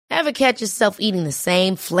Ever catch yourself eating the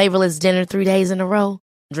same flavorless dinner 3 days in a row?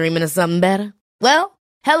 Dreaming of something better? Well,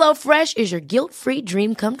 HelloFresh is your guilt-free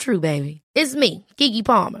dream come true, baby. It's me, Keke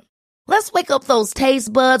Palmer. Let's wake up those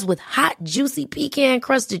taste buds with hot, juicy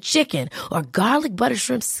pecan-crusted chicken or garlic butter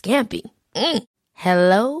shrimp scampi.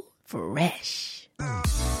 Hello Fresh.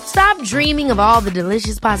 Stop dreaming of all the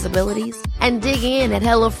delicious possibilities and dig in at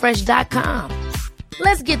HelloFresh.com.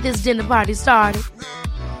 Let's get this dinner party started.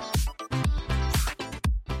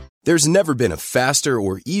 There's never been a faster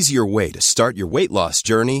or easier way to start your weight loss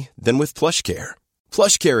journey than with PlushCare.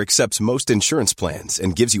 PlushCare accepts most insurance plans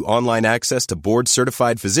and gives you online access to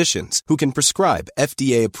board-certified physicians who can prescribe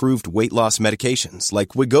FDA-approved weight loss medications like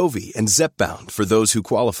Wegovy and Zepbound for those who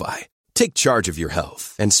qualify. Take charge of your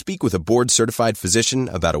health and speak with a board-certified physician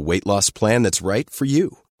about a weight loss plan that's right for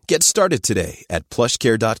you. Get started today at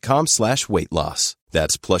plushcare.com/weight loss.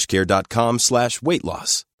 That's plushcare.com/weight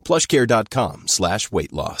loss.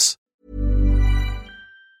 plushcare.com/weight loss.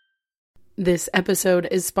 This episode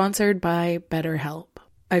is sponsored by BetterHelp.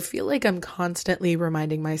 I feel like I'm constantly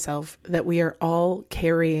reminding myself that we are all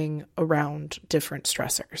carrying around different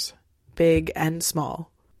stressors, big and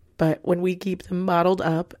small. But when we keep them bottled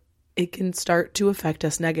up, it can start to affect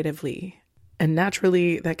us negatively. And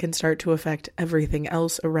naturally, that can start to affect everything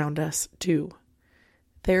else around us too.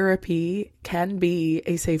 Therapy can be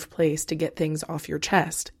a safe place to get things off your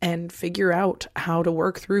chest and figure out how to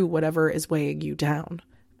work through whatever is weighing you down.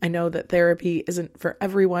 I know that therapy isn't for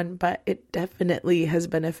everyone, but it definitely has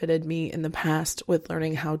benefited me in the past with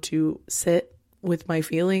learning how to sit with my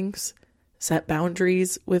feelings, set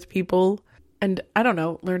boundaries with people, and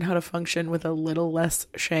learn how to function with a little less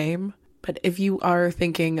shame. But if you are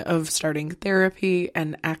thinking of starting therapy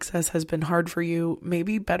and access has been hard for you,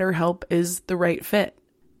 maybe BetterHelp is the right fit.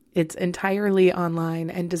 It's entirely online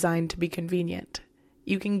and designed to be convenient.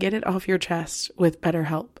 You can get it off your chest with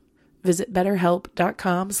BetterHelp. Visit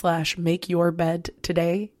BetterHelp.com/makeyourbed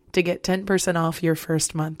today to get 10% off your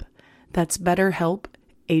first month. That's BetterHelp,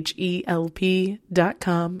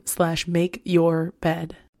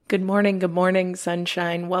 HELP.com/makeyourbed. Good morning,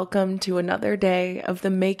 sunshine. Welcome to another day of the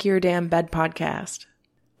Make Your Damn Bed podcast.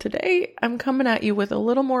 Today, I'm coming at you with a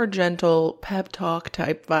little more gentle pep talk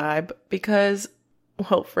type vibe because,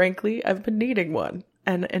 well, frankly, I've been needing one.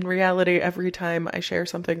 And in reality, every time I share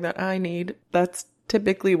something that I need, that's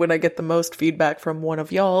typically when I get the most feedback from one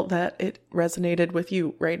of y'all that it resonated with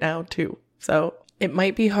you right now too. So it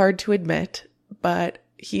might be hard to admit, but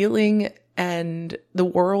healing and the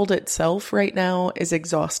world itself right now is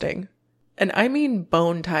exhausting. And I mean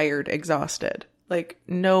bone tired exhausted. Like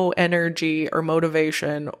no energy or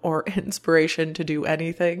motivation or inspiration to do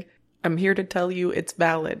anything. I'm here to tell you it's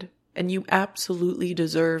valid. And you absolutely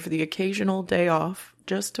deserve the occasional day off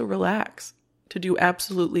just to relax. To do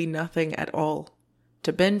absolutely nothing at all.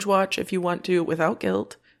 To binge watch if you want to without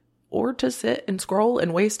guilt. Or to sit and scroll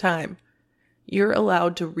and waste time. You're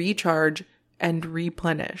allowed to recharge and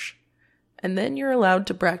replenish. And then you're allowed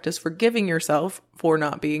to practice forgiving yourself for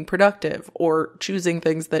not being productive or choosing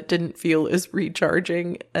things that didn't feel as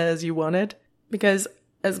recharging as you wanted. Because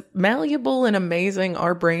as malleable and amazing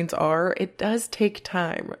our brains are, it does take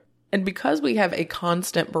time. And because we have a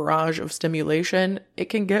constant barrage of stimulation, it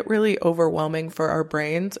can get really overwhelming for our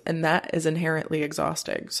brains, and that is inherently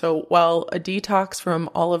exhausting. So while a detox from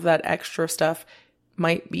all of that extra stuff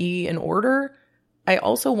might be in order, I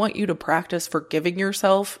also want you to practice forgiving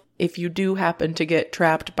yourself if you do happen to get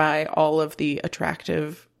trapped by all of the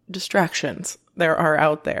attractive distractions there are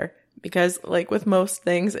out there. Because like with most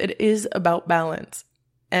things, it is about balance.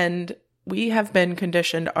 And we have been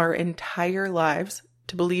conditioned our entire lives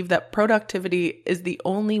to believe that productivity is the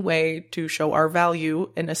only way to show our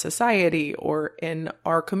value in a society or in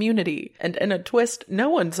our community. And in a twist no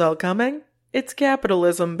one saw coming, it's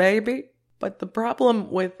capitalism, baby. But the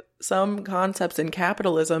problem with some concepts in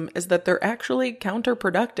capitalism is that they're actually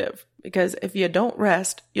counterproductive. Because if you don't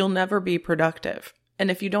rest, you'll never be productive.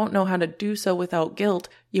 And if you don't know how to do so without guilt,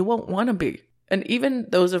 you won't want to be. And even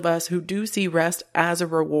those of us who do see rest as a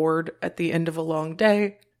reward at the end of a long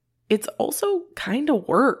day, it's also kind of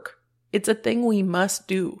work. It's a thing we must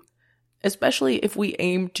do, especially if we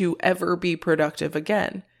aim to ever be productive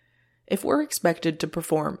again. If we're expected to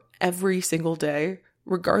perform every single day,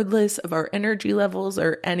 regardless of our energy levels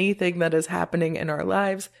or anything that is happening in our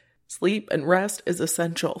lives, sleep and rest is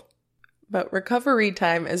essential. But recovery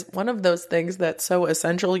time is one of those things that's so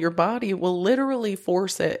essential your body will literally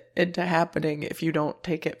force it into happening if you don't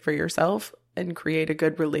take it for yourself and create a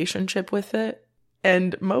good relationship with it.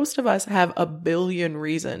 And most of us have a billion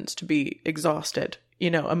reasons to be exhausted,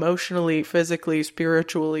 emotionally, physically,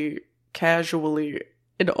 spiritually, casually.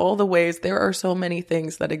 in all the ways. There are so many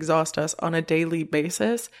things that exhaust us on a daily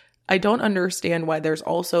basis. I don't understand why there's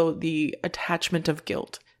also the attachment of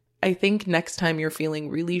guilt. I think next time you're feeling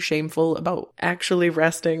really shameful about actually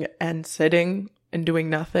resting and sitting and doing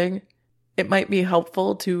nothing, it might be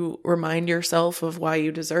helpful to remind yourself of why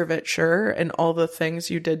you deserve it, sure, and all the things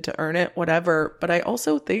you did to earn it, whatever. But I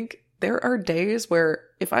also think there are days where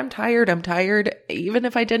if I'm tired, even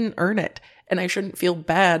if I didn't earn it. And I shouldn't feel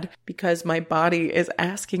bad because my body is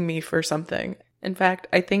asking me for something. In fact,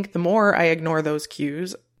 I think the more I ignore those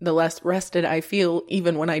cues, the less rested I feel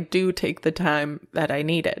even when I do take the time that I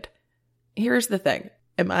needed. Here's the thing.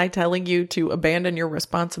 Am I telling you to abandon your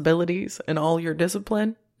responsibilities and all your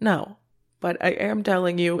discipline? No. But I am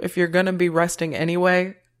telling you, if you're going to be resting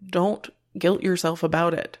anyway, don't guilt yourself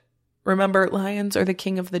about it. Remember, lions are the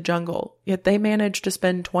king of the jungle, yet they manage to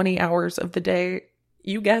spend 20 hours of the day,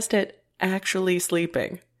 you guessed it, actually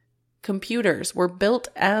sleeping. Computers were built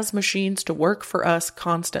as machines to work for us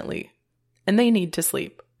constantly, and they need to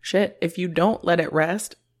sleep. Shit, if you don't let it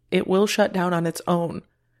rest, it will shut down on its own.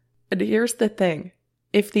 And here's the thing.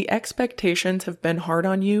 If the expectations have been hard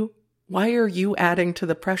on you, why are you adding to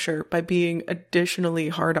the pressure by being additionally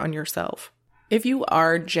hard on yourself? If you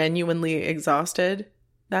are genuinely exhausted,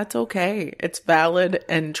 that's okay. It's valid,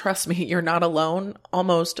 and trust me, you're not alone.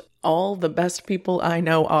 Almost all the best people I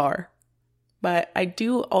know are. But I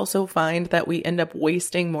do also find that we end up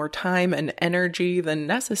wasting more time and energy than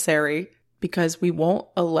necessary because we won't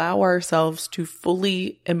allow ourselves to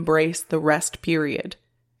fully embrace the rest period.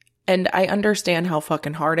 And I understand how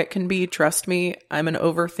fucking hard it can be. Trust me, I'm an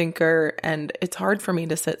overthinker and it's hard for me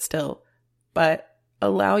to sit still. But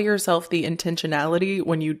allow yourself the intentionality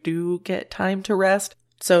when you do get time to rest,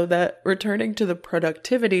 so that returning to the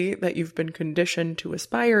productivity that you've been conditioned to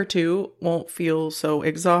aspire to won't feel so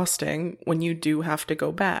exhausting when you do have to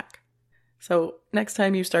go back. So next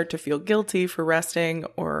time you start to feel guilty for resting,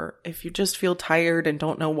 or if you just feel tired and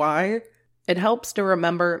don't know why, it helps to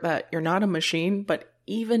remember that you're not a machine, but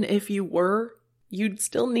even if you were, you'd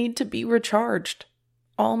still need to be recharged.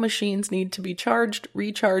 All machines need to be charged,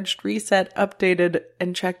 recharged, reset, updated,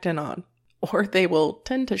 and checked in on. Or they will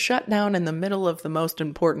tend to shut down in the middle of the most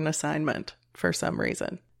important assignment for some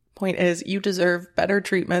reason. Point is, you deserve better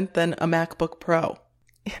treatment than a MacBook Pro.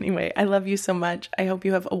 Anyway, I love you so much. I hope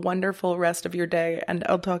you have a wonderful rest of your day, and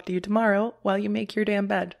I'll talk to you tomorrow while you make your damn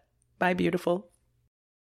bed. Bye, beautiful.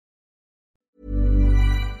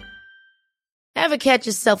 Ever catch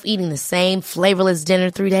yourself eating the same flavorless dinner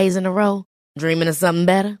 3 days in a row? Dreaming of something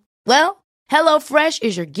better? Well, HelloFresh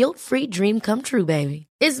is your guilt-free dream come true, baby.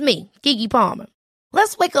 It's me, Keke Palmer.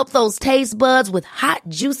 Let's wake up those taste buds with hot,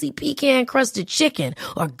 juicy pecan-crusted chicken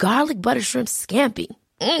or garlic butter shrimp scampi.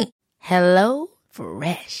 Hello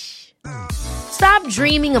Fresh. Stop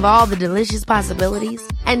dreaming of all the delicious possibilities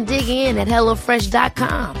and dig in at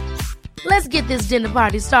HelloFresh.com. Let's get this dinner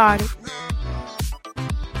party started.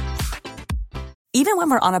 Even when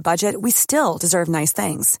we're on a budget, we still deserve nice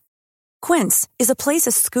things. Quince is a place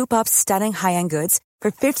to scoop up stunning high-end goods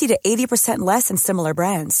for 50 to 80% less than similar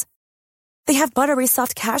brands. They have buttery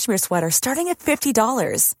soft cashmere sweaters starting at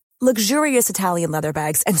 $50, luxurious Italian leather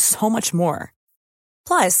bags, and so much more.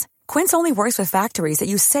 Plus, Quince only works with factories that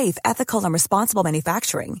use safe, ethical, and responsible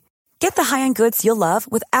manufacturing. Get the high-end goods you'll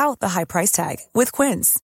love without the high price tag with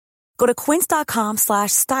Quince. Go to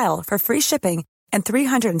quince.com/style for free shipping and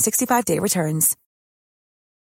 365-day returns.